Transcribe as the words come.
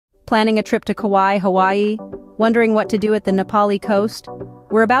Planning a trip to Kauai, Hawaii? Wondering what to do at the Napali Coast?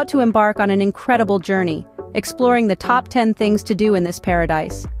 We're about to embark on an incredible journey, exploring the top 10 things to do in this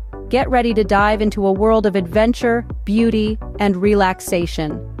paradise. Get ready to dive into a world of adventure, beauty, and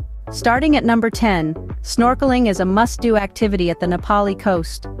relaxation. Starting at number 10, snorkeling is a must-do activity at the Napali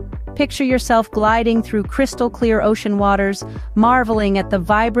Coast. Picture yourself gliding through crystal-clear ocean waters, marveling at the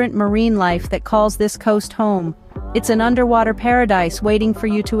vibrant marine life that calls this coast home. It's an underwater paradise waiting for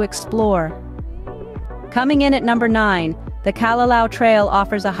you to explore. Coming in at number 9, the Kalalau Trail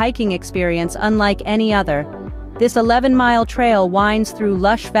offers a hiking experience unlike any other. This 11-mile trail winds through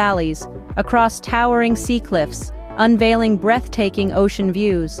lush valleys, across towering sea cliffs, unveiling breathtaking ocean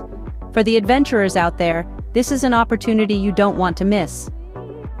views. For the adventurers out there, this is an opportunity you don't want to miss.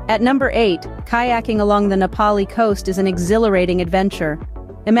 At number 8, kayaking along the Napali coast is an exhilarating adventure.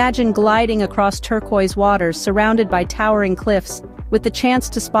 Imagine gliding across turquoise waters surrounded by towering cliffs, with the chance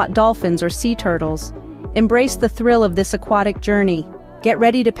to spot dolphins or sea turtles. Embrace the thrill of this aquatic journey. Get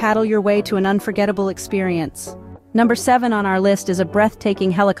ready to paddle your way to an unforgettable experience. Number 7 on our list is a breathtaking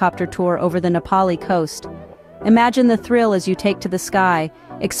helicopter tour over the Napali coast. Imagine the thrill as you take to the sky,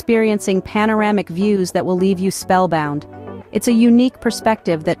 experiencing panoramic views that will leave you spellbound. It's a unique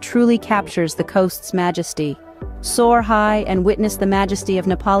perspective that truly captures the coast's majesty. Soar high and witness the majesty of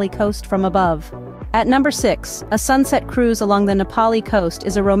Napali Coast from above. At number 6, a sunset cruise along the Napali Coast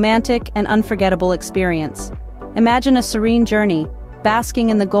is a romantic and unforgettable experience. Imagine a serene journey, basking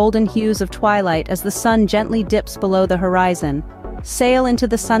in the golden hues of twilight as the sun gently dips below the horizon. Sail into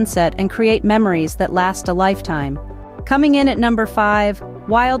the sunset and create memories that last a lifetime. Coming in at number 5,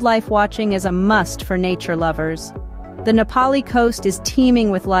 wildlife watching is a must for nature lovers. The Napali Coast is teeming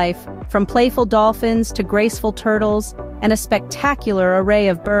with life, from playful dolphins to graceful turtles, and a spectacular array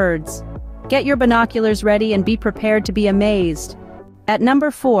of birds. Get your binoculars ready and be prepared to be amazed. At number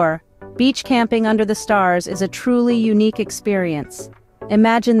 4, beach camping under the stars is a truly unique experience.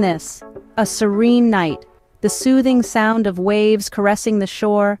 Imagine this: a serene night, the soothing sound of waves caressing the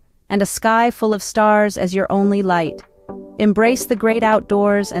shore, and a sky full of stars as your only light. Embrace the great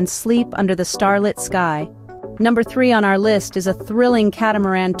outdoors and sleep under the starlit sky. Number 3 on our list is a thrilling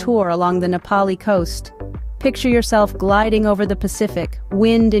catamaran tour along the Napali coast. Picture yourself gliding over the Pacific,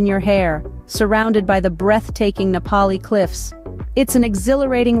 wind in your hair, surrounded by the breathtaking Napali cliffs. It's an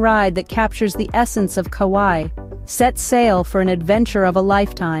exhilarating ride that captures the essence of Kauai. Set sail for an adventure of a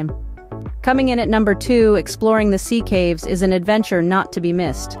lifetime. Coming in at number 2, exploring the sea caves is an adventure not to be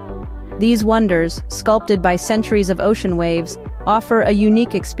missed. These wonders, sculpted by centuries of ocean waves, offer a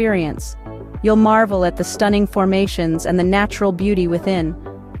unique experience. You'll marvel at the stunning formations and the natural beauty within.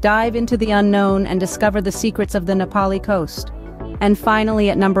 Dive into the unknown and discover the secrets of the Napali coast. And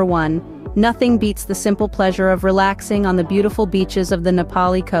finally, at number 1, nothing beats the simple pleasure of relaxing on the beautiful beaches of the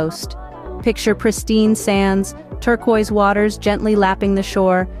Napali coast. Picture pristine sands, turquoise waters gently lapping the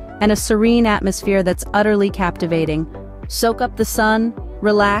shore, and a serene atmosphere that's utterly captivating. Soak up the sun,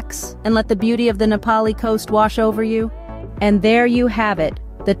 relax, and let the beauty of the Napali coast wash over you. And there you have it,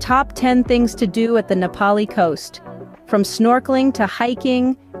 the top 10 things to do at the Napali coast. From snorkeling to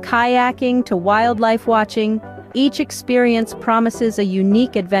hiking, kayaking to wildlife watching, each experience promises a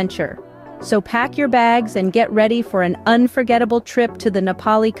unique adventure. So pack your bags and get ready for an unforgettable trip to the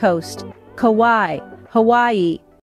Napali coast. Kauai, Hawaii,